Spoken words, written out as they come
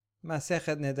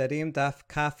Masechet Nedarim Daf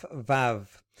Kaf Vav.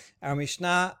 Our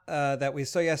Mishnah that we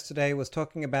saw yesterday was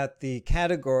talking about the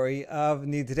category of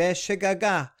Nidre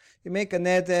Shegaga. You make a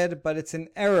neder, but it's an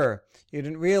error. You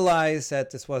didn't realize that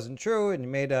this wasn't true, and you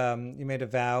made a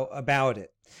vow about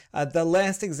it. The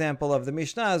last example of the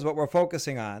Mishnah is what we're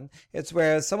focusing on. It's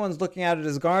where someone's looking out at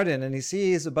his garden and he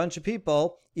sees a bunch of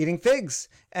people eating figs,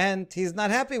 and he's not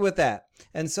happy with that.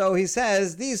 And so he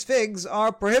says, these figs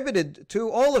are prohibited to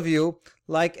all of you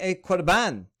like a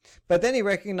korban. But then he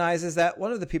recognizes that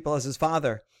one of the people is his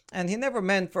father, and he never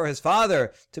meant for his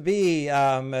father to be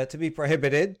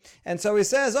prohibited. And so he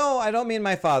says, oh, I don't mean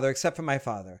my father, except for my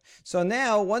father. So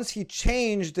now, once he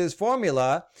changed his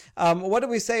formula, what do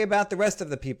we say about the rest of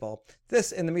the people?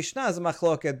 This, in the Mishnah, is a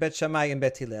machloket, Bet Shammai and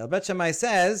Bet Hillel. Bet Shammai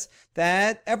says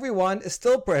that everyone is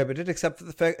still prohibited except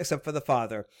for the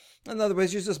father. In other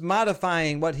words, he's just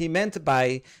modifying what he meant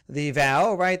by the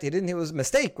vow, right? It was a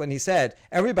mistake when he said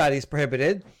everybody's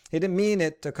prohibited. He didn't mean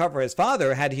it to cover his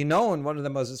father, had he known one of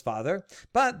them was his father.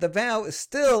 But the vow is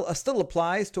still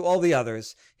applies to all the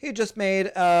others. He just made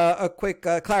a quick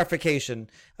clarification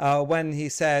when he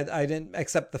said, I didn't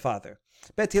accept the father.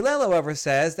 Bet Hillel, however,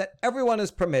 says that everyone is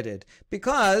permitted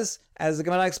because, as the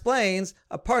Gemara explains,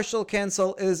 a partial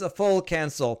cancel is a full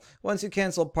cancel. Once you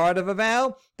cancel part of a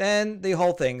vow, then the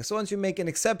whole thing. So once you make an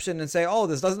exception and say, oh,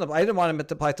 this doesn't apply, I didn't want it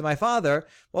to apply to my father,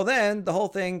 well then the whole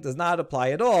thing does not apply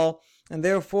at all, and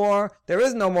therefore there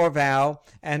is no more vow,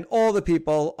 and all the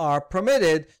people are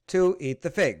permitted to eat the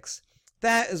figs.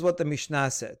 That is what the Mishnah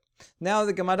said. Now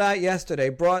the Gemara yesterday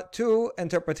brought two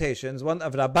interpretations, one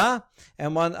of Rabbah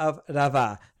and one of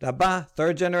Rava. Rabbah,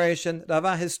 third generation,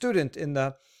 Rava, his student in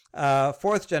the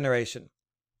fourth generation.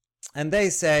 And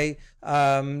they say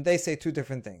two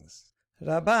different things.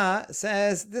 Rabbah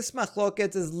says this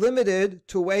machloket is limited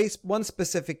to one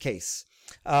specific case,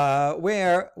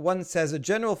 where one says a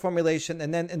general formulation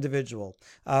and then individual.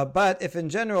 But if in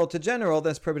general to general,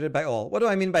 then it's prohibited by all. What do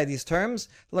I mean by these terms?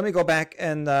 Let me go back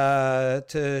and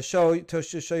to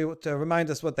remind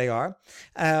us what they are.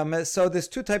 So there's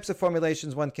two types of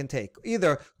formulations one can take.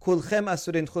 Either kulchem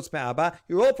asurin chutz me'aba,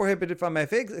 you're all prohibited from my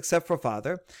figs except for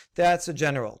father. That's a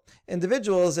general.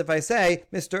 Individuals, if I say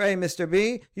Mr. A, Mr.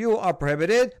 B, you are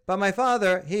prohibited, but my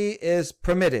father, he is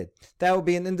permitted. That would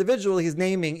be an individual. He's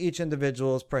naming each individual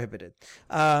is prohibited.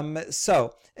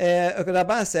 So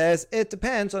Rabbah says it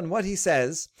depends on what he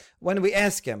says when we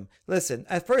ask him. Listen,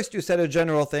 at first you said a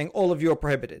general thing, all of you are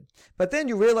prohibited, but then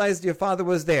you realized your father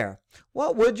was there.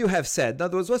 What would you have said? In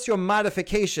other words, what's your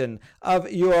modification of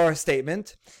your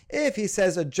statement? If he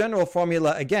says a general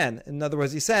formula again, in other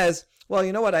words, he says, well,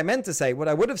 you know what I meant to say? What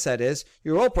I would have said is,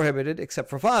 you're all prohibited except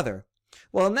for father.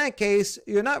 Well, in that case,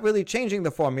 you're not really changing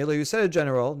the formula. You said a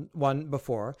general one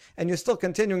before, and you're still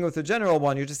continuing with the general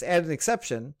one. You just add an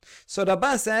exception. So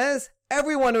Rabbah says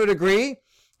everyone would agree,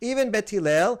 even Bet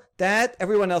Hillel, that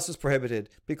everyone else is prohibited,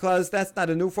 because that's not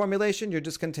a new formulation. You're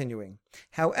just continuing.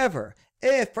 However,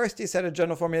 if first he said a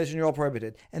general formulation, you're all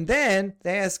prohibited, and then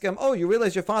they ask him, oh, you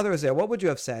realize your father is there, what would you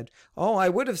have said? Oh, I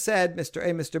would have said Mr.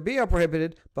 A, Mr. B are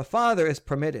prohibited, but father is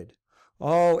permitted.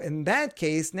 Oh, in that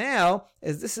case now,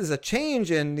 this is a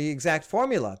change in the exact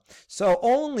formula. So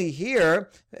only here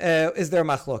is there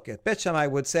machloket. Bet Shammai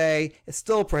would say it's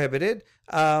still prohibited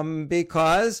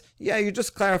because, you're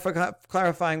just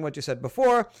clarifying what you said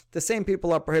before. The same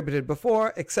people are prohibited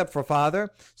before, except for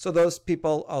father. So those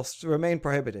people also remain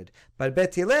prohibited. But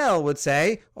Bet Hillel would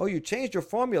say, oh, you changed your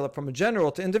formula from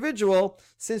general to individual.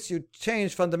 Since you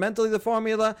changed fundamentally the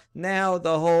formula, now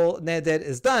the whole neder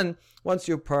is done. Once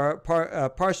you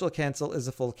partial cancel is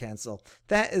a full cancel.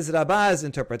 That is Rabbah's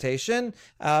interpretation.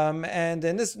 And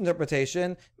in this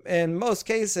interpretation, in more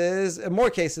cases,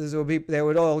 they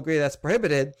would all agree that's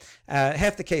prohibited.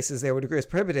 Half the cases they would agree it's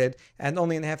prohibited, and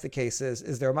only in half the cases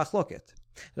is there a machloket.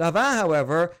 Rava,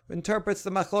 however, interprets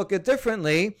the machloket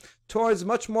differently towards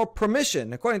much more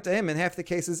permission. According to him, in half the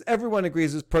cases, everyone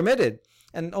agrees it's permitted,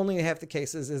 and only in half the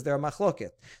cases is there a machloket.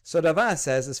 So Rava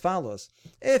says as follows: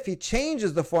 if he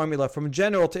changes the formula from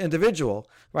general to individual,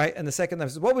 right, and the second time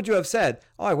says, what would you have said?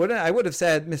 Oh, I would have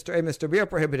said Mr. A, Mr. B are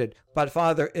prohibited, but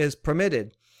father is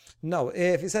permitted. No,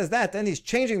 if he says that, then he's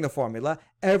changing the formula.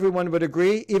 Everyone would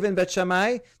agree, even Bet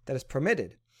Shammai, that it's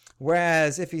permitted.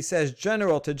 Whereas if he says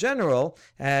general to general,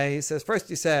 he says, first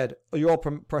he said, oh, you're all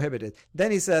prohibited.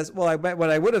 Then he says, well, what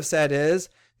I would have said is,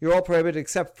 you're all prohibited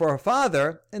except for a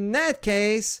father. In that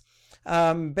case,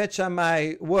 Bet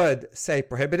Shammai would say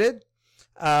prohibited.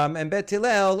 and Bet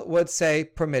Hillel would say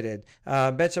permitted.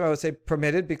 Bet Shammai would say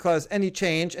permitted because any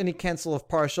change, any cancel of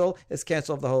partial is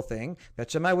cancel of the whole thing.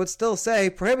 Bet Shammai would still say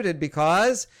prohibited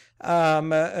because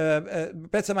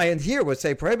Bet Shammai in here would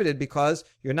say prohibited because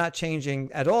you're not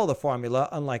changing at all the formula,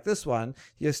 unlike this one.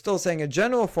 You're still saying a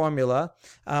general formula,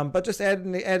 but just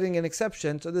adding an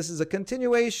exception. So this is a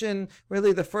continuation.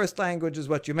 Really, the first language is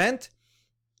what you meant.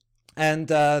 And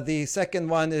the second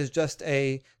one is just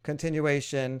a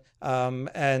continuation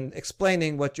and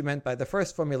explaining what you meant by the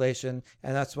first formulation,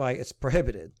 and that's why it's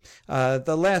prohibited.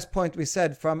 The last point we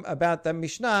said about the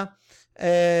Mishnah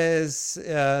is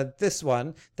this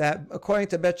one, that according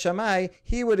to Bet Shammai,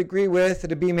 he would agree with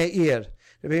Rabbi Meir.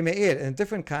 Rabbi Meir, in a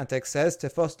different context, says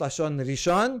Tefos Lashon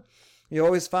Rishon. You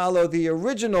always follow the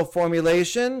original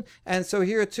formulation, and so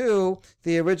here too,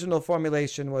 the original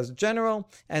formulation was general,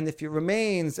 and if it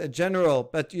remains a general,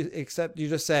 but you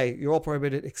just say you're all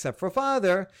prohibited except for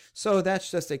father, so that's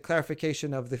just a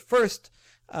clarification of the first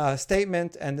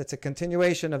statement, and it's a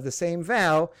continuation of the same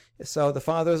vow. So the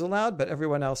father is allowed, but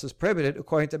everyone else is prohibited,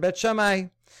 according to Bet Shammai.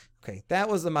 Okay, that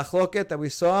was the machloket that we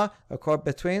saw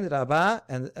between Rabbah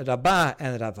and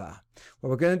Rava. What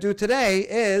we're going to do today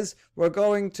is we're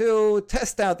going to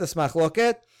test out this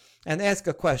machloket and ask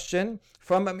a question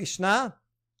from a Mishnah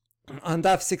on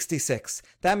Daf 66.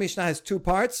 That Mishnah has two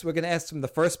parts. We're going to ask from the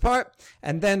first part,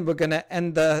 and then we're going to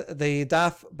end the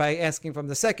Daf by asking from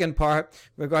the second part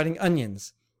regarding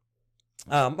onions.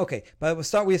 Okay, but we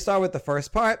start with the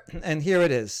first part, and here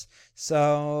it is.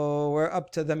 So we're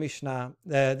up to the Mishnah,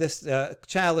 this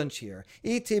challenge here.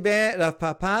 Itibe Rav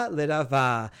Papa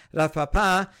leRava. Rav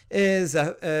Papa is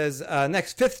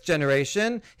next fifth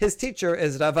generation. His teacher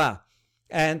is Rava,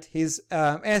 and he's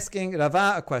asking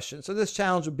Rava a question. So this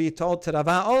challenge will be told to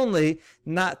Rava only,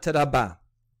 not to Rabbah.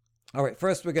 All right,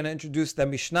 first we're going to introduce the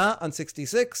Mishnah on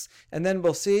 66, and then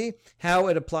we'll see how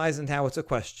it applies and how it's a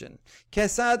question.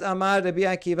 Kesad amar Rabbi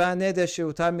Akiva neder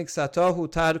shehutar miksato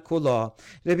hutar kulo.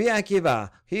 Rabbi Akiva,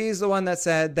 he's the one that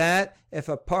said that if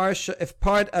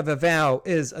part of a vow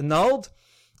is annulled,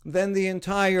 then the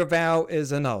entire vow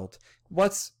is annulled.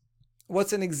 What's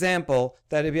an example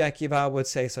that Rabbi Akiva would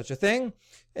say such a thing?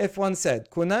 If one said,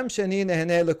 Kunam sheni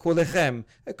nehene lekulechem,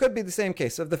 it could be the same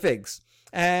case of the figs.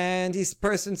 And this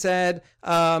person said,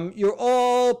 you're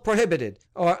all prohibited.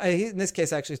 Or in this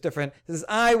case, actually, it's different. He says,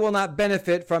 I will not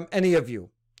benefit from any of you.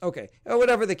 Okay, or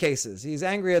whatever the case is. He's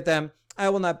angry at them. I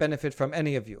will not benefit from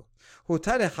any of you. But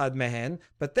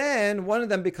then one of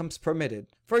them becomes permitted.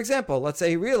 For example, let's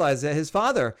say he realized that his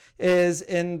father is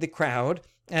in the crowd,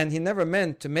 and he never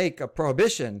meant to make a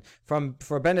prohibition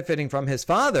for benefiting from his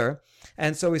father.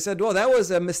 And so he said, well, that was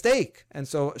a mistake. And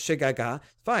so, shegaga,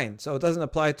 fine. So it doesn't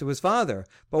apply to his father.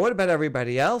 But what about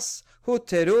everybody else?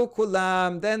 Huteru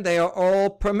kulam, then they are all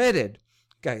permitted.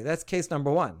 Okay, that's case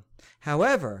number one.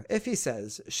 However, if he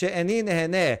says, she'eni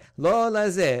nehene lo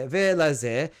lazeh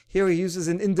ve'lazeh, here he uses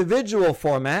an individual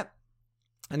format,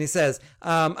 and he says,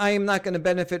 I am not going to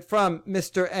benefit from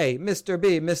Mr. A, Mr.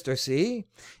 B, Mr. C.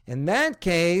 In that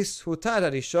case, hutar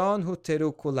harishon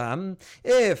huteru kulam.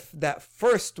 If that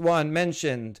first one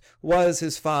mentioned was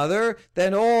his father,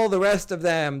 then all the rest of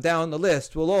them down the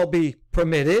list will all be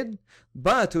permitted.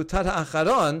 But hutar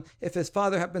acharon, if his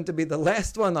father happened to be the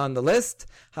last one on the list,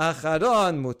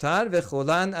 acharon mutar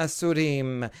vechulan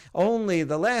asurim. Only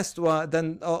the last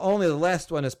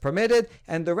one is permitted,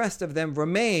 and the rest of them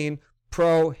remain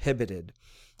prohibited.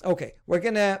 Okay, we're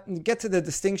going to get to the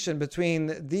distinction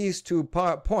between these two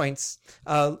points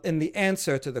in the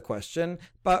answer to the question,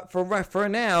 but for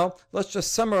now, let's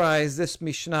just summarize this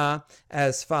Mishnah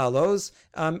as follows.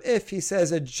 If he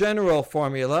says a general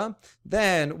formula,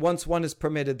 then once one is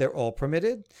permitted, they're all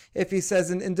permitted. If he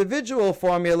says an individual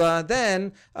formula,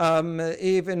 then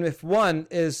even if one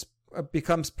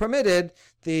becomes permitted,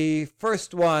 the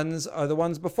first ones or the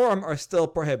ones before him are still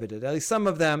prohibited. At least some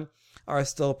of them are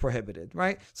still prohibited,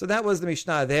 right? So that was the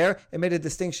Mishnah there. It made a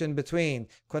distinction between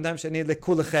Kodam Sheni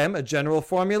Lekulechem, a general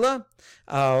formula,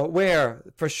 where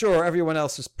for sure everyone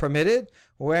else is permitted,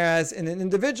 whereas in an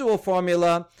individual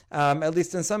formula, at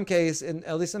least in some cases,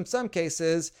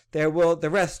 the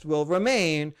rest will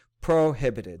remain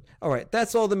prohibited. All right,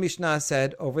 that's all the Mishnah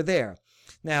said over there.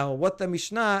 Now, what the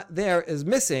Mishnah there is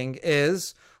missing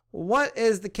is, what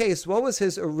is the case? What was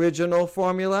his original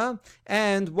formula?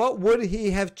 And what would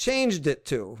he have changed it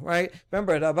to, right?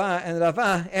 Remember,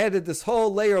 Rava added this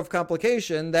whole layer of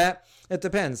complication that it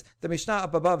depends. The Mishnah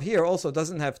up above here also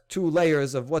doesn't have two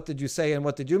layers of what did you say and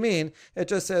what did you mean. It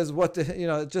just says what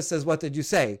did you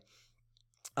say.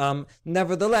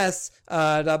 Nevertheless,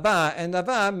 Rabbah and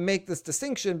Rava make this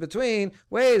distinction between,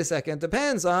 wait a second,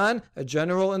 depends on a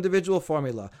general individual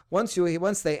formula. Once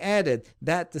they added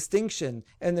that distinction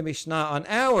in the Mishnah on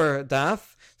our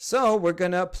daf, so we're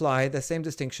going to apply the same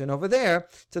distinction over there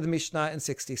to the Mishnah in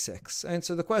 66. And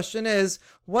so the question is,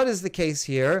 what is the case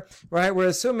here? Right? We're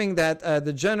assuming that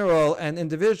the general and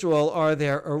individual are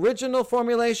their original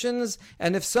formulations,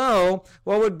 and if so,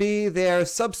 what would be their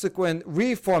subsequent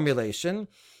reformulation?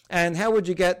 And how would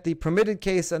you get the permitted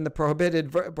case and the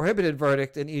prohibited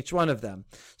verdict in each one of them?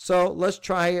 So let's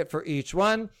try it for each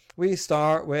one. We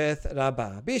start with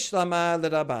Rabbah. Bishlama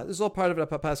l'Rabbah. This is all part of Rav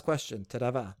Papa's question to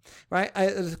Rabbah. Right?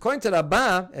 According to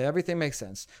Rabbah, everything makes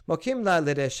sense. Mokim la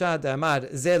l'resha damar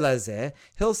ze la ze.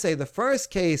 He'll say the first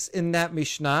case in that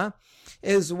Mishnah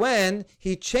is when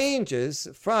he changes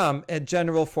from a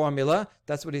general formula,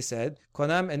 that's what he said,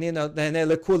 konam enino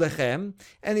lekulechem,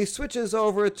 and he switches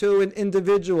over to an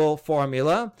individual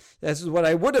formula. This is what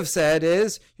I would have said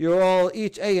is, you're all,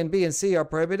 each A and B and C are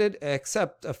prohibited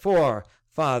except for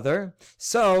father.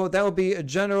 So that will be a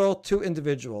general to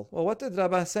individual. Well, what did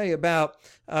Rabbah say about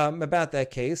that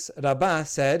case? Rabbah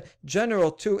said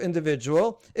general to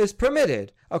individual is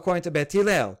permitted according to Bet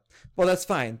Hillel. Well, that's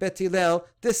fine. Bet Hillel,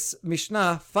 this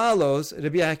Mishnah follows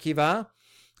Rabbi Akiva,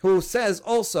 who says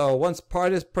also once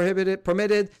part is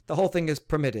permitted, the whole thing is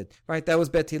permitted. Right? That was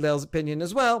Bet Hillel's opinion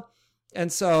as well.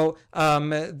 And so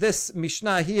this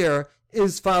Mishnah here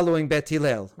is following Bet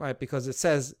Hillel, right? Because it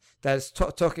says that it's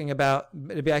talking about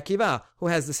Rabbi Akiva, who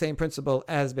has the same principle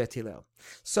as Bet Hillel.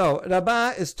 So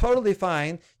Rabbah is totally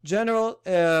fine. General,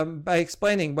 by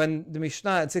explaining when the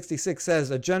Mishnah in 66 says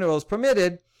a general is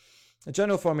permitted, a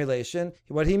general formulation,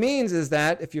 what he means is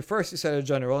that if you said a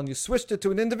general and you switched it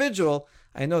to an individual,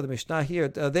 I know the Mishnah here,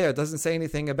 there doesn't say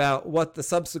anything about what the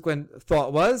subsequent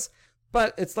thought was,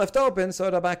 but it's left open, so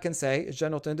Rabbah can say it's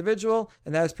general to individual,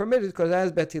 and that is permitted because that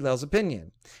is Bet Hillel's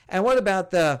opinion. And what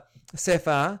about the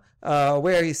Sefa,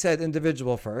 where he said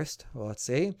individual first? Well, let's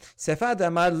see. Sefa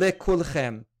damar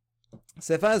lekulchem.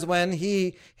 Sefa is when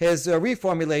his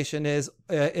reformulation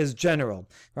is general,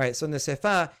 right? So in the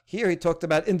Sefa, here he talked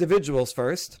about individuals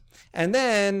first, and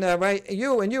then, right,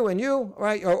 you and you and you,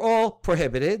 right, are all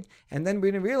prohibited. And then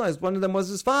we didn't realize one of them was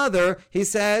his father. He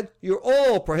said, you're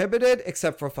all prohibited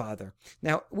except for father.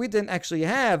 Now, we didn't actually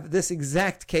have this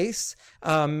exact case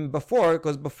before,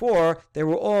 because before they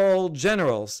were all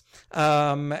generals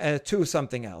to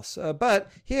something else. But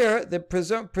here,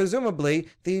 presumably,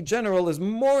 the general is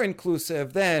more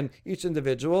inclusive than each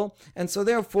individual. And so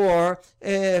therefore,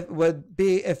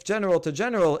 if general to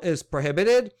general is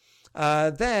prohibited,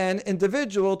 then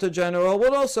individual to general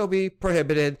will also be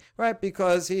prohibited, right?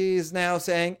 Because he's now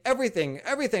saying everything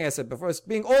I said before, as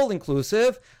being all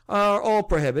inclusive, are all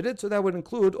prohibited. So that would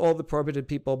include all the prohibited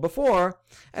people before.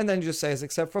 And then just says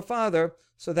except for father.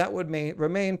 So that would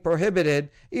remain prohibited,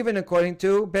 even according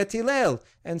to Bet Hillel.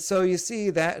 And so you see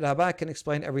that Rabbah can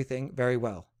explain everything very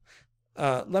well.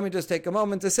 Let me just take a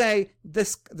moment to say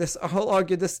this whole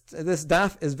argument, this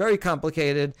daf is very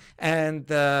complicated, and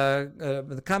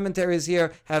the commentaries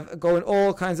here go in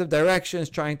all kinds of directions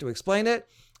trying to explain it.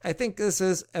 I think this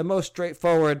is a most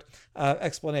straightforward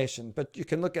explanation, but you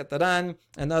can look at the Ran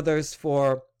and others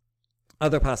for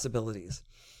other possibilities.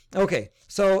 Okay,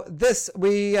 so this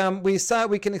we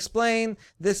can explain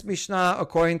this Mishnah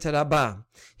according to Rabbah.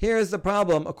 Here's the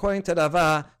problem. According to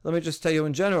Rabbah, let me just tell you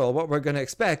in general what we're going to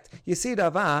expect. You see,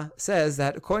 Rabbah says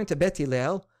that according to Bet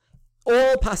Hillel,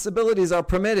 all possibilities are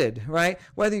permitted, right?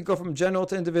 Whether you go from general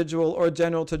to individual or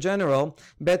general to general,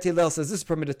 Bet Hillel says this is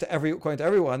permitted according to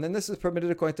everyone, and this is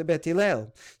permitted according to Bet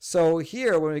Hillel. So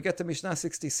here, when we get to Mishnah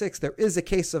 66, there is a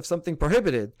case of something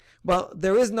prohibited. Well,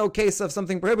 there is no case of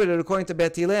something prohibited according to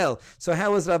Bet Hillel. So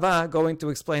how is Rabbah going to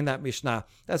explain that Mishnah?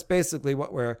 That's basically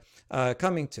what we're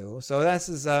coming to. So this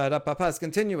is Rav Papa is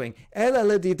continuing. Ela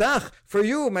ledidach, for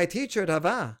you, my teacher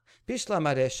Rabbah. We can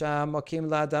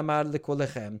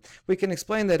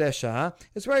explain that Resha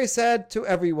is where he said to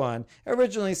everyone.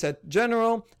 Originally he said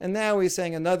general, and now he's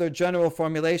saying another general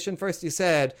formulation. First he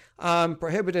said, I'm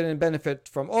prohibited and benefit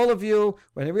from all of you.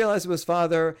 When he realized it was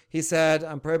father, he said,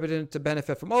 I'm prohibited to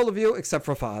benefit from all of you except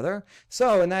for father.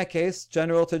 So in that case,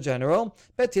 general to general,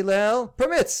 Bet Hillel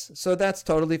permits. So that's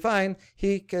totally fine.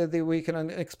 We can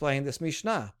explain this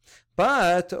Mishnah.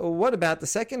 But what about the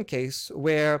second case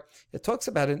where it talks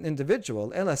about an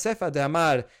individual? Ela sefa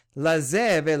damar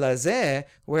lazeh ve'lazeh,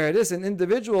 where it is an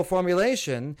individual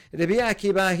formulation, Rabbi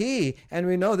Akiva hi, and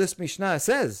we know this Mishnah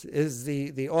says, is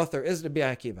the author is Rabbi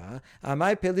Akiva,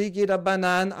 amai peligi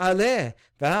rabbanan aleh,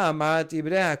 v'amar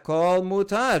divrei hakol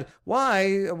mutar.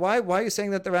 Why are you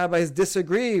saying that the rabbis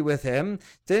disagree with him?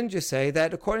 Didn't you say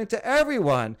that according to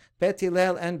everyone, Bet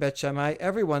Hillel and Bet Shammai,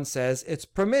 everyone says it's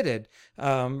permitted,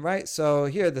 right? So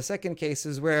here the second case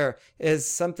is where is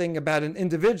something about an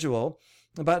individual.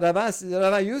 But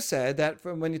Rava, you said that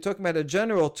when you're talking about a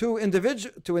general to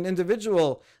an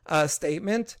individual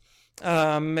statement,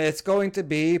 it's going to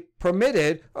be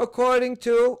permitted according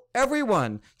to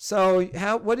everyone. So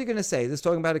what are you going to say? This is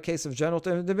talking about a case of general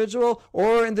to individual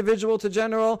or individual to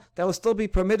general. That will still be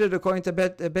permitted according to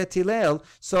Bet Hillel.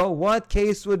 So what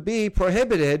case would be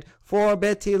prohibited for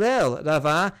Bet Hillel?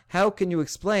 Rava, how can you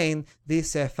explain the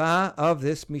sefa of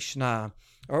this Mishnah?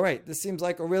 All right, this seems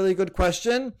like a really good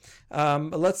question.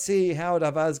 Let's see how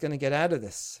Rava is going to get out of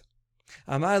this.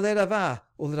 Amar le Rava,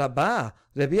 ul Rabba,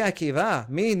 Rabbi Akiva,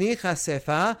 mi nicha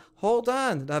sefa. Hold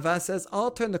on. Rava says,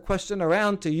 I'll turn the question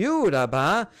around to you,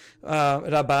 Rabba,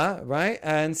 right?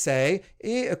 And say,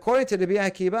 according to Rabbi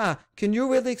Akiva, can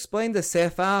you really explain the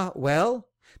sefa well?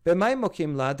 B'may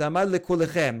mokim la damar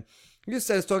lekulechem. You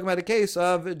said it's talking about a case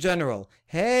of general.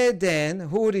 Heden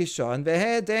hu rishon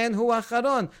veheden hu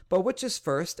acharon. But which is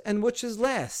first and which is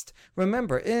last?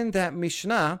 Remember, in that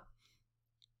Mishnah,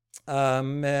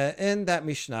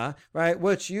 right,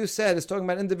 which you said is talking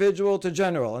about individual to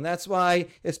general, and that's why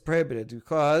it's prohibited,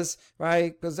 because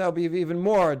that'll be even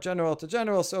more general to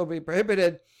general, so it'll be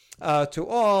prohibited to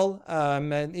all,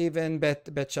 and even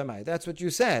Bet Shammai. That's what you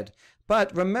said.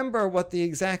 But remember what the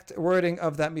exact wording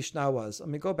of that Mishnah was. Let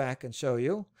me go back and show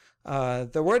you.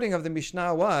 The wording of the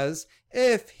Mishnah was,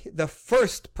 if the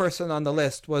first person on the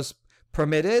list was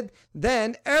permitted,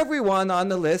 then everyone on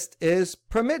the list is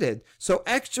permitted. So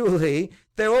actually,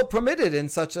 they're all permitted in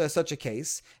such a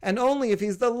case, and only if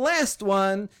he's the last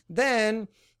one, then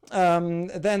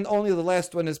only the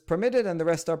last one is permitted and the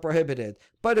rest are prohibited.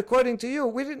 But according to you,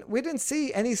 we didn't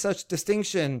see any such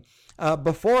distinction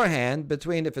beforehand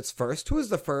between if it's first, who's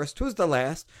the first, who's the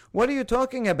last. What are you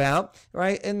talking about,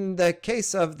 right? In the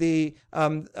case of the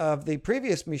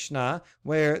previous Mishnah,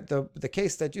 where the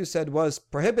case that you said was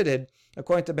prohibited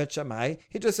according to Bet Shammai,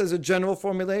 he just says a general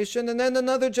formulation and then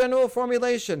another general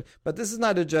formulation. But this is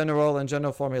not a general and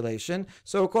general formulation.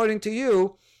 So according to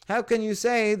you, how can you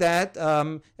say that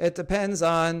it depends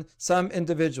on some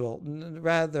individual?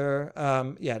 Rather,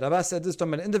 Rava said this is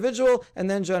talking about individual and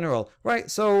then general,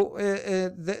 right? So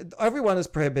everyone is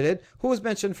prohibited. Who's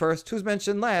mentioned first? Who's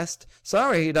mentioned last?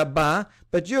 Sorry, Rabba,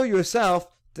 but you yourself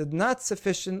did not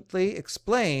sufficiently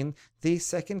explain the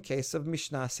second case of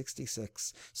Mishnah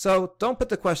 66. So don't put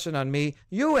the question on me,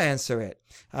 you answer it.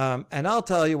 And I'll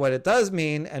tell you what it does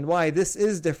mean and why this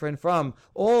is different from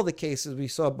all the cases we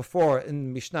saw before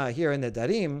in Mishnah here in the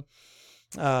Darim.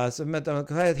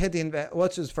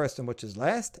 Which is first and which is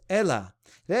last? Ela.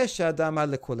 Resha damar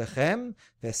lekulechem,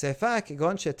 vesefa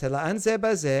kigon shetela'an ze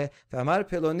baze, ve'amar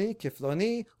peloni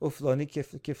kifloni, ufloni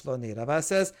kifloni. Rava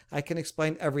says, I can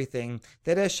explain everything.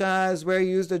 The Resha is where he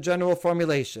used a general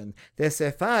formulation. The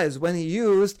sefa is when he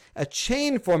used a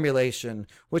chain formulation,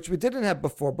 which we didn't have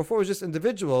before. Before it was just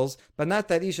individuals, but not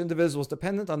that each individual is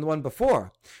dependent on the one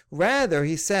before. Rather,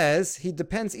 he says, he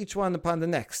depends each one upon the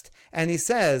next. And he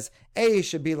says, A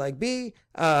should be like B,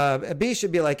 B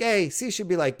should be like A, C should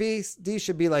be like B, D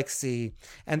should be like C.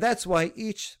 And that's why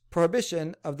each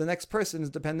prohibition of the next person is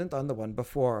dependent on the one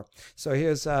before. So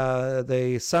here's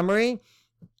the summary.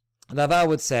 Rava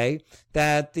would say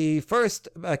that the first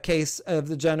case of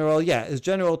the general, is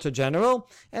general to general,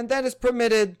 and that is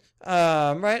permitted,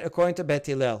 right, according to Bet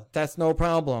Hillel. That's no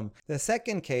problem. The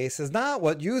second case is not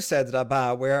what you said,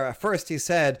 Rava, where at first he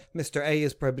said Mr. A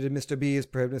is prohibited, Mr. B is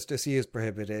prohibited, Mr. C is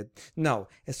prohibited. No,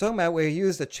 it's talking about where he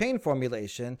used a chain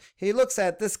formulation. He looks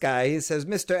at this guy, he says,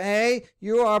 Mr. A,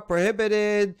 you are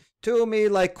prohibited to me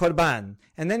like Korban.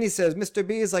 And then he says, Mr.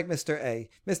 B is like Mr. A.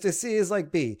 Mr. C is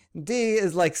like B. D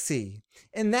is like C.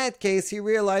 In that case, he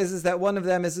realizes that one of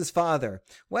them is his father.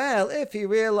 Well, if he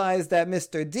realized that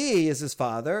Mr. D is his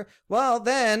father, well,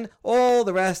 then all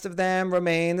the rest of them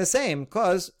remain the same.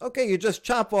 Because, okay, you just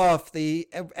chop off the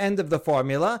end of the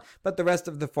formula, but the rest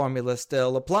of the formula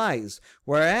still applies.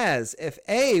 Whereas, if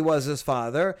A was his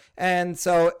father, and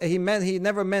so he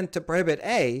never meant to prohibit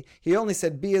A, he only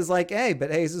said B is like A,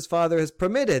 but A is his father is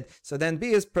permitted. So then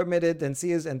B is permitted, then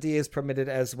C is, and D is permitted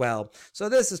as well. So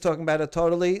this is talking about a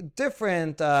totally different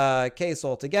case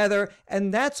altogether,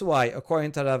 and that's why,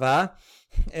 according to Rava,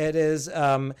 It is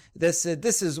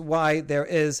this is why there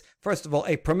is, first of all,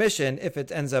 a permission. If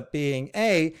it ends up being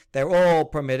A, they're all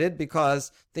permitted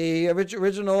because the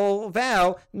original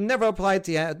vow never applied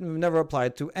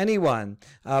to anyone.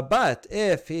 But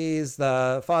if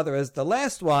the father is the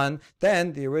last one,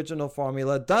 then the original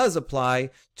formula does apply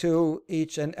to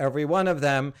each and every one of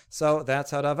them. So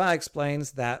that's how Rava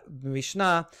explains that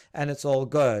Mishnah, and it's all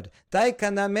good.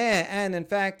 And in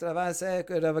fact,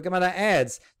 Rava Gemara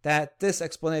adds that this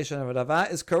explanation of Rava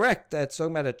is correct. It's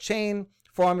talking about a chain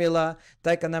formula.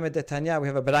 Daikaname Detanya, we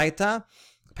have a Baraita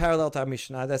parallel to our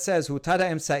Mishnah that says Hutada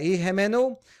emsa'i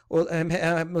hemenu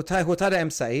Hutada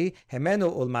emsa'i hemenu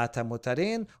ulmata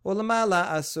mutarin ulmala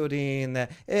asurin.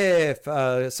 If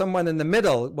someone in the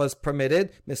middle was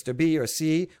permitted, Mr. B or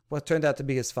C, what turned out to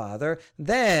be his father,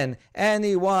 then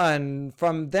anyone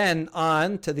from then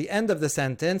on to the end of the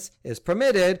sentence is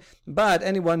permitted, but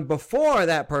anyone before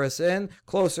that person,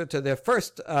 closer to their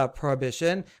first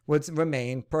prohibition, would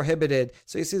remain prohibited.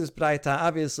 So you see, this Braita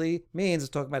obviously means it's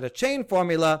talking about a chain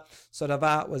formula. So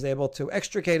Rava was able to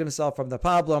extricate himself from the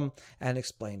problem and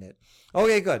explain it.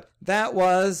 Okay, good. That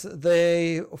was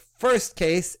the first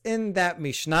case in that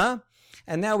Mishnah.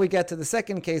 And now we get to the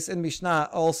second case in Mishnah,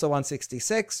 also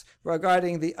 166,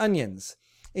 regarding the onions.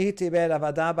 This is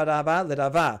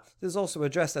also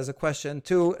addressed as a question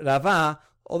to Rava,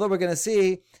 although we're going to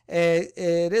see it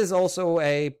is also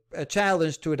a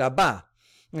challenge to Rabbah.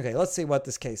 Okay, let's see what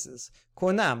this case is.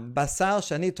 Kunam basar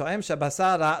shani to'em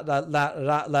shabasar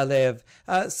lalev.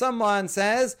 Someone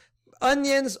says,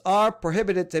 onions are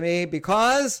prohibited to me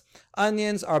because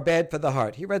onions are bad for the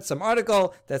heart. He read some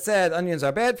article that said onions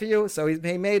are bad for you, so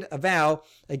he made a vow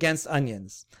against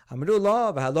onions. But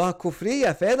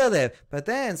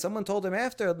then someone told him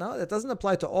after, no, that doesn't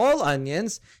apply to all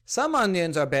onions. Some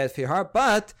onions are bad for your heart,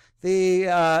 but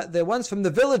the ones from the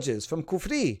villages, from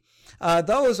Kufri,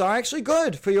 those are actually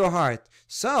good for your heart.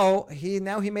 So he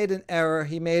made an error.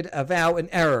 He made a vow in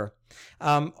error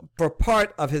for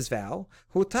part of his vow.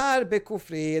 Hutar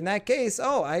bekufri. In that case,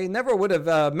 I never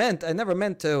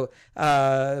meant to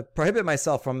prohibit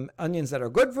myself from onions that are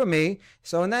good for me.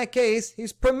 So in that case,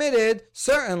 he's permitted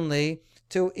certainly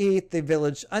to eat the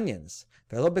village onions.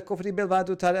 And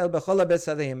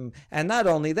not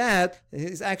only that,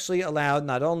 he's actually allowed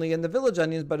not only in the village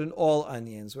onions, but in all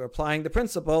onions. We're applying the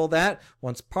principle that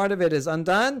once part of it is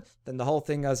undone, then the whole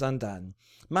thing is undone.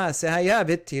 And there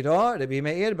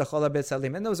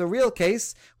was a real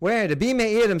case where Rabbi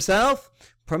Meir himself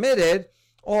permitted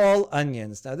all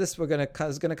onions. Now this is going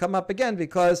to come up again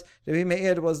because Rabbi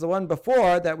Meir was the one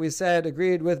before that we said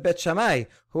agreed with Bet Shammai,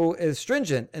 who is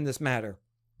stringent in this matter.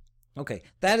 Okay,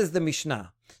 that is the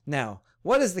Mishnah. Now,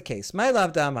 what is the case? My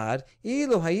love damar,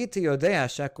 ilu hayiti yodea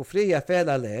shakufri yafeh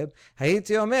laleb,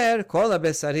 hayiti omer kol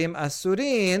habesarim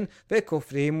asurin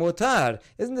vekufri mutar.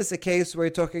 Isn't this a case where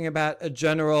you're talking about a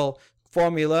general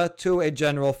formula to a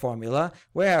general formula,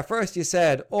 where first he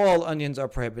said all onions are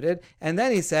prohibited, and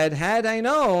then he said, had I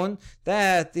known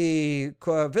that the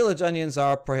village onions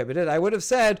are prohibited, I would have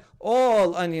said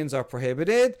all onions are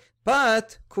prohibited,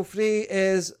 but kufri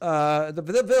is,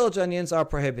 the village onions are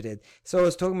prohibited. So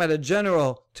it's talking about a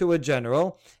general to a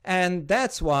general, and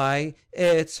that's why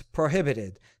it's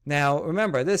prohibited. Now,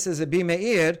 remember, this is a Rabbi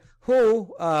Meir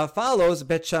who follows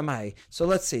Bet Shammai. So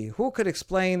let's see, who could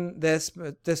explain this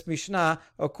Mishnah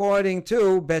according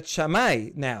to Bet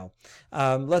Shammai now?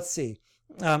 Let's see.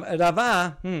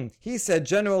 Rava, he said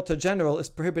general to general is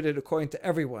prohibited according to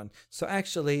everyone. So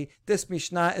actually, this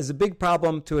Mishnah is a big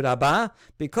problem to Rava,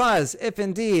 because if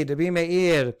indeed Rabbi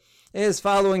Meir is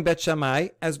following Bet Shammai,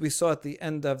 as we saw at the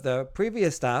end of the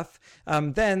previous stuff,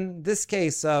 then this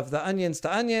case of the onions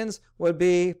to onions would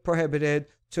be prohibited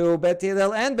to Bet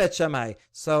Hillel and Bet Shammai.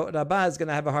 So Rava is going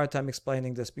to have a hard time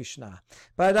explaining this Mishnah.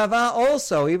 But Rava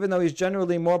also, even though he's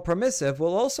generally more permissive,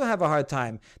 will also have a hard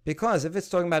time, because if it's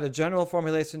talking about a general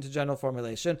formulation to general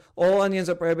formulation, all onions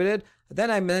are prohibited,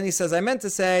 then he says, I meant to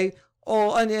say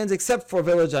all onions except for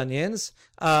village onions.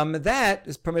 That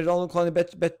is permitted only calling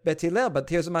Bet Hillel, but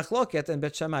here's a machloket, and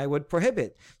Bet Shammai would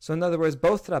prohibit. So in other words,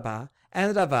 both Rava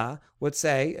and Rava would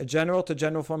say a general to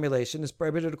general formulation is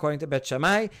prohibited according to Bet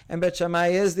Shammai, and Bet Shammai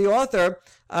is the author,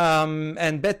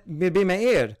 and Rabbi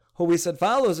Meir, who we said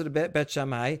follows Bet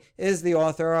Shammai, is the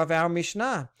author of our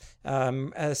Mishnah.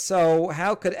 So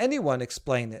how could anyone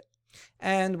explain it?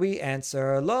 And we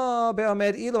answer, Lo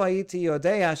be'omer ilo hayiti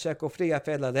yodea shekufri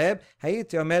yafeh laleb,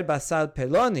 hayiti omer basal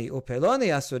peloni, upeloni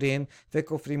asurim,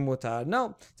 vekufri mutar.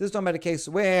 No, this is talking about a case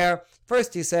where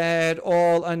first he said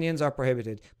all onions are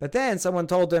prohibited, but then someone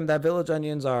told him that village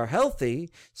onions are healthy,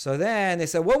 so then they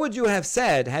said, what would you have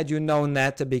said had you known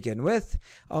that to begin with?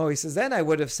 Oh, he says, then I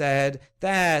would have said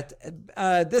that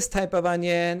this type of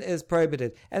onion is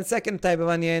prohibited, and second type of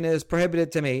onion is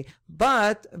prohibited to me,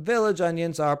 but village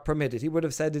onions are permitted. He would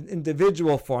have said an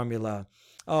individual formula.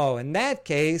 Oh, in that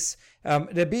case,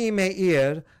 Rabbi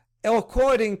Meir,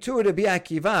 according to Rabbi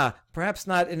Akiva, perhaps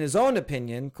not in his own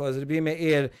opinion, because Rabbi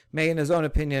Meir may in his own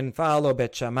opinion follow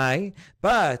Bet Shammai,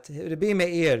 but Rabbi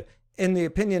Meir, in the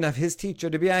opinion of his teacher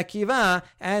Rabbi Akiva,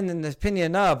 and in the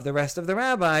opinion of the rest of the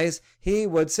rabbis, he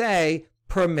would say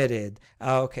permitted.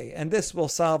 Okay, and this will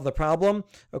solve the problem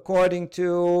according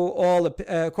to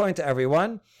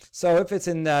everyone. So if it's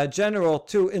in general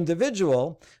to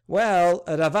individual, well,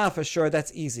 Rava for sure,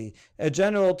 that's easy. A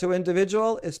general to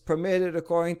individual is permitted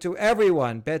according to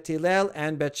everyone, Bet Hillel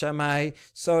and Bet Shammai.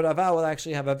 So Rava will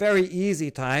actually have a very easy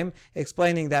time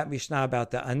explaining that Mishnah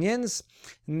about the onions.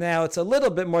 Now it's a little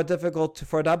bit more difficult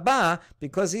for Rabba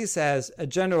because he says a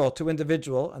general to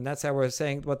individual, and that's how we're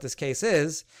saying what this case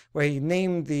is, where he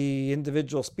named the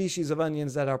individual species of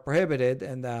onions that are prohibited,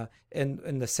 and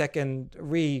in the second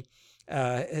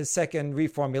his second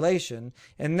reformulation.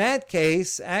 In that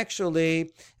case,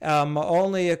 actually,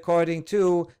 only according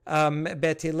to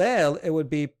Bet Hillel, it would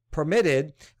be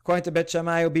permitted. According to Bet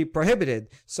Shammai, it would be prohibited.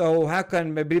 So how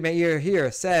can Rabbi Meir here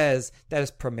says that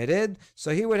it's permitted?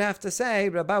 So he would have to say,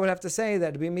 Rabbi would have to say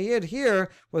that Rabbi Meir here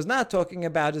was not talking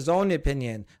about his own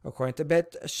opinion according to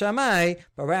Bet Shammai,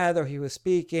 but rather he was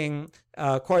speaking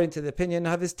according to the opinion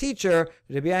of his teacher,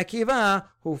 Rabbi Akiva,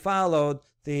 who followed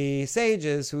the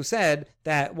sages who said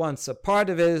that once a part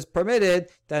of it is permitted,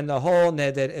 then the whole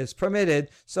neder is permitted.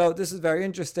 So this is very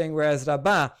interesting, whereas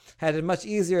Rabbah had a much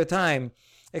easier time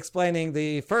explaining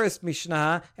the first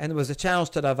Mishnah, and it was a challenge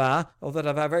to Rava, although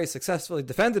Rava very successfully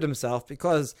defended himself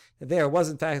because there was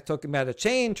in fact talking about a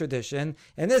chain tradition.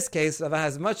 In this case, Rava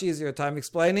has a much easier time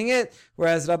explaining it,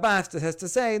 whereas Rabba has to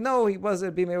say, no,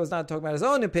 Rabbi Meir was not talking about his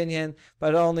own opinion,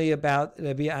 but only about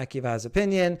Rabbi Akiva's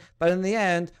opinion. But in the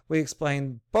end, we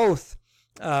explained both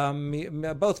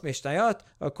Mishnayot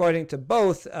according to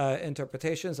both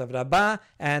interpretations of Rabba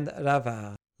and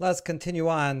Rava. Let's continue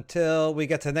on till we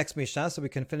get to the next Mishnah so we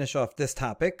can finish off this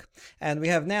topic. And we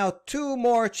have now two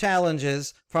more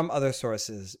challenges from other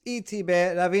sources. Iti be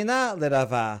Ravina le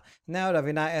Rava. Now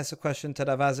Ravina asks a question to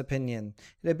Rava's opinion.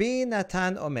 Rabbi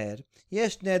Natan Omer,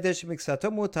 Yesh neder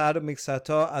shemiksato mutar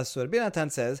umiksato asur. Rabbi Natan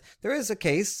says, there is a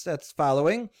case that's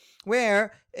following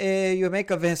where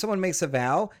someone makes a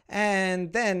vow,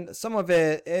 and then some of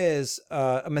it is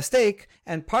a mistake,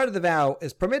 and part of the vow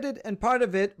is permitted, and part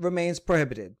of it remains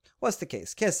prohibited. What's the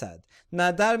case? Kesad.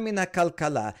 Nadar mina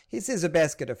kalkala. He sees a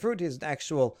basket of fruit. He's an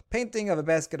actual painting of a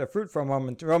basket of fruit from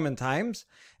Roman times.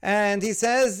 And he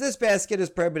says, this basket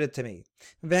is prohibited to me.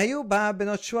 Ve'yu ba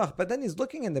benot shuach. But then he's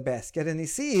looking in the basket and he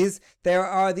sees there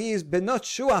are these benot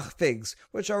shuach figs,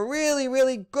 which are really,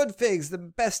 really good figs, the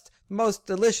best, most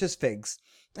delicious figs.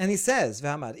 And he says,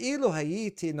 I didn't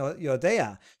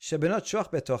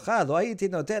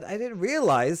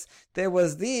realize there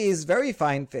was these very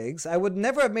fine figs. I would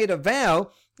never have made a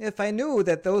vow if I knew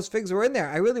that those figs were in there.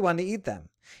 I really want to eat them.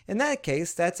 In that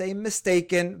case, that's a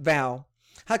mistaken vow.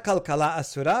 Hakalkala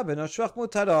asura b'noshuach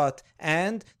mutarot,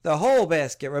 and the whole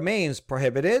basket remains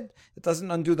prohibited. It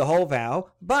doesn't undo the whole vow,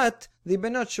 but the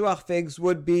benot shuach figs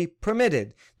would be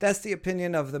permitted. That's the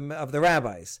opinion of the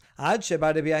rabbis. Ad sheba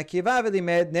Rabbi Akiva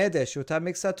v'limed neder shutar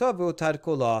miksato v'utar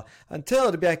kulo, until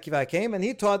Rabbi Akiva came and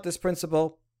he taught this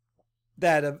principle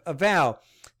that a vow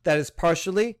that is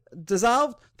partially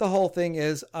dissolved, the whole thing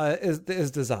is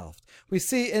dissolved. We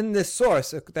see in this source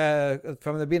from the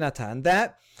Rabbi Natan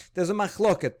that there's a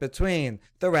machloket between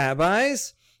the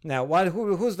rabbis. Now,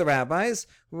 who's the rabbis?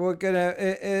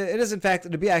 It is in fact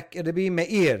Rabbi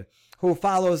Meir, who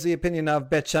follows the opinion of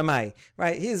Bet Shammai.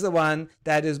 Right? He's the one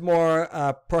that is more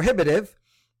prohibitive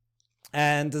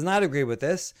and does not agree with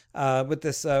this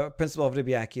principle of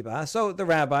Rabbi Akiva. So the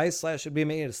rabbis / Rabbi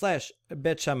Meir /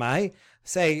 Bet Shammai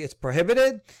say it's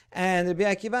prohibited, and Rabbi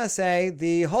Akiva say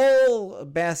the whole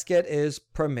basket is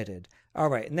permitted. All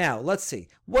right, now let's see.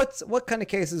 What kind of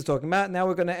case is it talking about? Now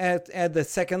we're going to add the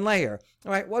second layer.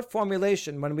 All right, what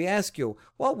formulation? When we ask you,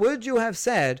 what would you have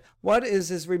said? What is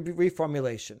his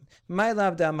reformulation? My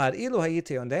lav damar ilu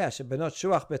hayiti yondea shebenot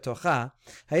shuach betocha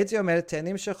hayiti omer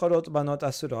tenim shechorot banot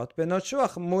asurot benot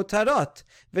shuach mutarot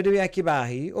v'Rabbi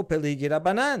Akiva upeligi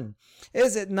rabanan.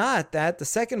 Is it not that the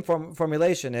second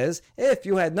formulation is, if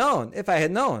I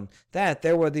had known that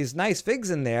there were these nice figs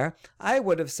in there, I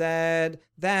would have said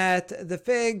that the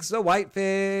figs, the white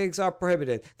figs, are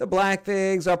prohibited. The black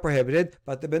figs are prohibited,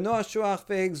 but the benot shuach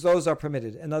figs, those are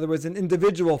permitted. In other words, an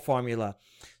individual formula.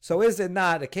 So is it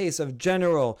not a case of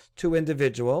general to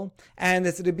individual? And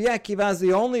it's Rabbi Akiva is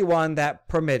the only one that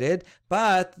permitted,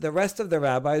 but the rest of the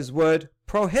rabbis would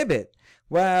prohibit.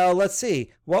 Well, let's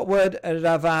see. What would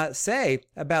Rava say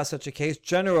about such a case?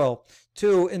 General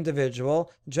to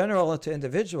individual. General to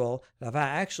individual, Rava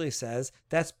actually says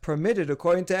that's permitted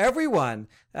according to everyone.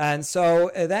 And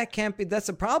so that's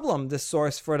a problem, this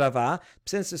source for Rava.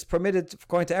 Since it's permitted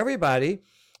according to everybody,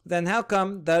 then how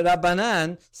come the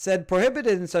Rabbanan said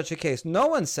prohibited in such a case? No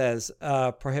one says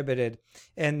prohibited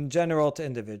in general to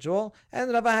individual.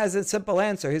 And Rava has a simple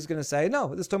answer. He's going to say, no,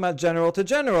 this is talking about general to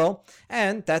general.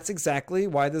 And that's exactly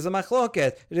why there's a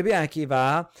machloket. Rabbi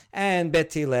Akiva and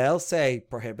Bet Hillel say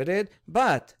prohibited,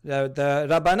 but the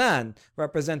Rabbanan,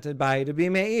 represented by Rabbi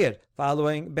Meir,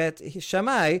 following Bet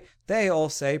Shammai, they all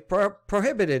say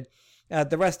prohibited.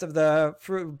 The rest of the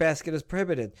fruit basket is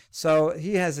prohibited. So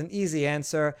he has an easy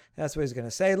answer. That's what he's going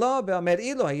to say. Lo be'omer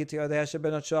ilo hayiti yodea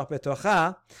shebenot shuach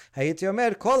betocha hayiti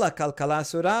omer kol hakalkala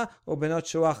asura ubenot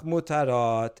shuach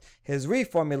mutarot. His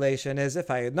reformulation is, if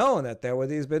I had known that there were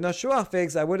these benot shuach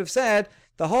figs, I would have said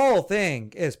the whole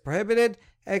thing is prohibited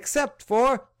except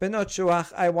for benot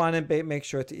shuach. I want to make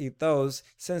sure to eat those,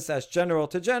 since that's general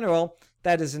to general.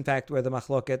 That is, in fact, where the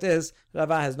machloket is.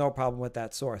 Rava has no problem with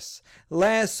that source.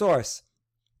 Last source,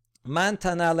 Man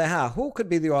Tana Leha. Who could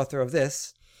be the author of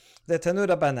this? The Tanu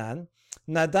Rabbanan.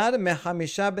 Nadar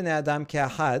mehamisha bnei adam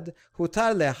ke'achad,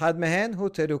 hutar le'achad mehen,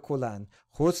 huteru kulan.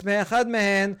 Chutz me'achad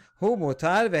mehen, hu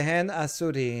mutar vehen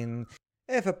asurin.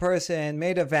 If a person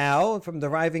made a vow from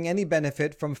deriving any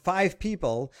benefit from 5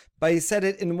 people, but he said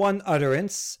it in one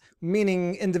utterance,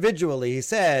 meaning individually, he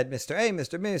said, Mr. A,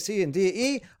 Mr. B, C, and D,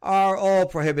 E are all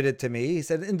prohibited to me. He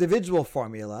said individual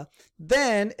formula.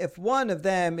 Then, if one of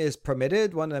them is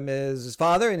permitted, one of them is his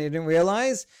father, and he didn't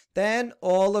realize, then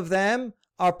all of them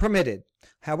are permitted.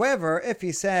 However, if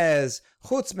he says,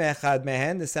 Chutz me'echad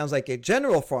mehen, this sounds like a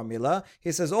general formula.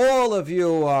 He says, all of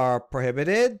you are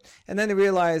prohibited. And then he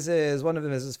realizes one of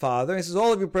them is his father. He says,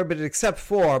 all of you are prohibited except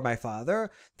for my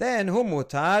father. Then, hu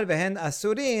mutar vehen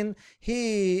asurin,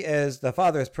 the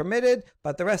father is permitted,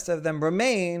 but the rest of them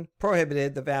remain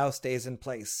prohibited. The vow stays in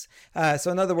place. So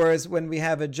in other words, when we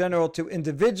have a general to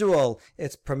individual,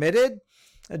 it's permitted.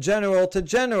 A general to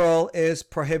general is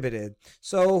prohibited.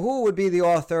 So who would be the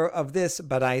author of this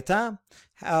baraita?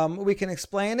 We can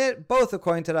explain it both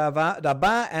according to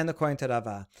Rabbah and according to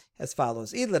Rava as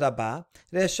follows. Id Rabbah,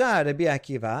 Resha Rabbi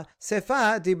Akiva,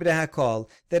 Sefa Dibre Hakol.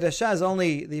 The Resha is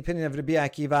only the opinion of Rabbi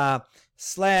Akiva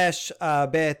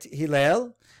 / Bet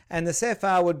Hillel. And the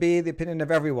Sefa would be the opinion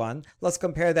of everyone. Let's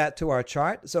compare that to our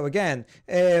chart. So again,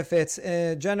 if it's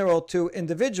general to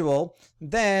individual,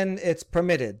 then it's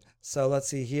permitted. So let's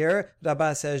see here.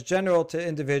 Rabbah says general to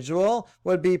individual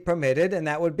would be permitted, and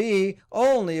that would be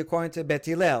only according to Bet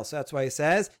Hillel. So that's why he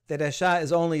says the Resha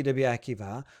is only Rabbi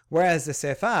Akiva, whereas the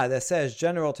Sefa that says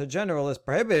general to general is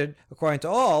prohibited according to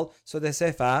all, so the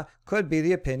Sefa could be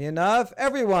the opinion of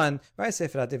everyone, right?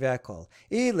 Sefa Divrei Hakol.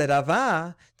 I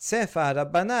Rava Sefa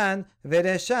Rabbanan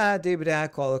v'Resha Divrei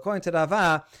Hakol. According to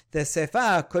Rava, the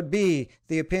Sefa could be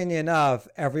the opinion of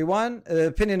everyone, the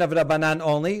opinion of Rabbanan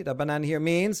only. Rabbanan here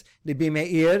means Rabbi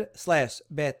Meir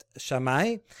 / Bet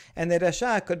Shammai, and the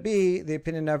Resha could be the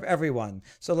opinion of everyone.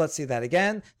 So let's see that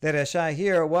again. The Resha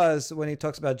here was when he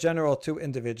talks about general to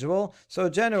individual. So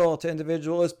general to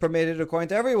individual is permitted according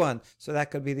to everyone. So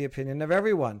that could be the opinion of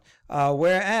everyone.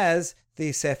 Whereas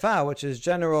the Sefa, which is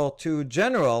general to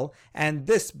general, and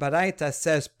this Baraita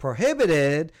says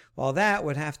prohibited, well, that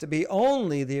would have to be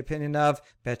only the opinion of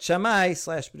Bet Shammai /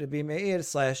 Rabbi Meir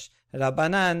 /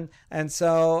 Rabbanan. And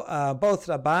so both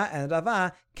Rabbah and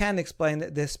Rava can explain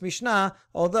this Mishnah,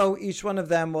 although each one of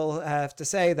them will have to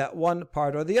say that one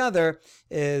part or the other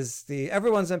is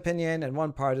everyone's opinion, and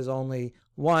one part is only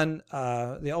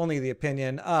the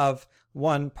opinion of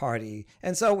one party.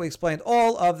 And so we explained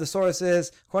all of the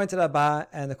sources according to Rabbah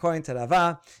and according to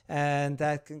Rava, and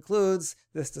that concludes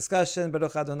this discussion.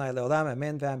 Baruch Adonai Leolam,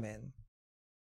 Amen v'Amen.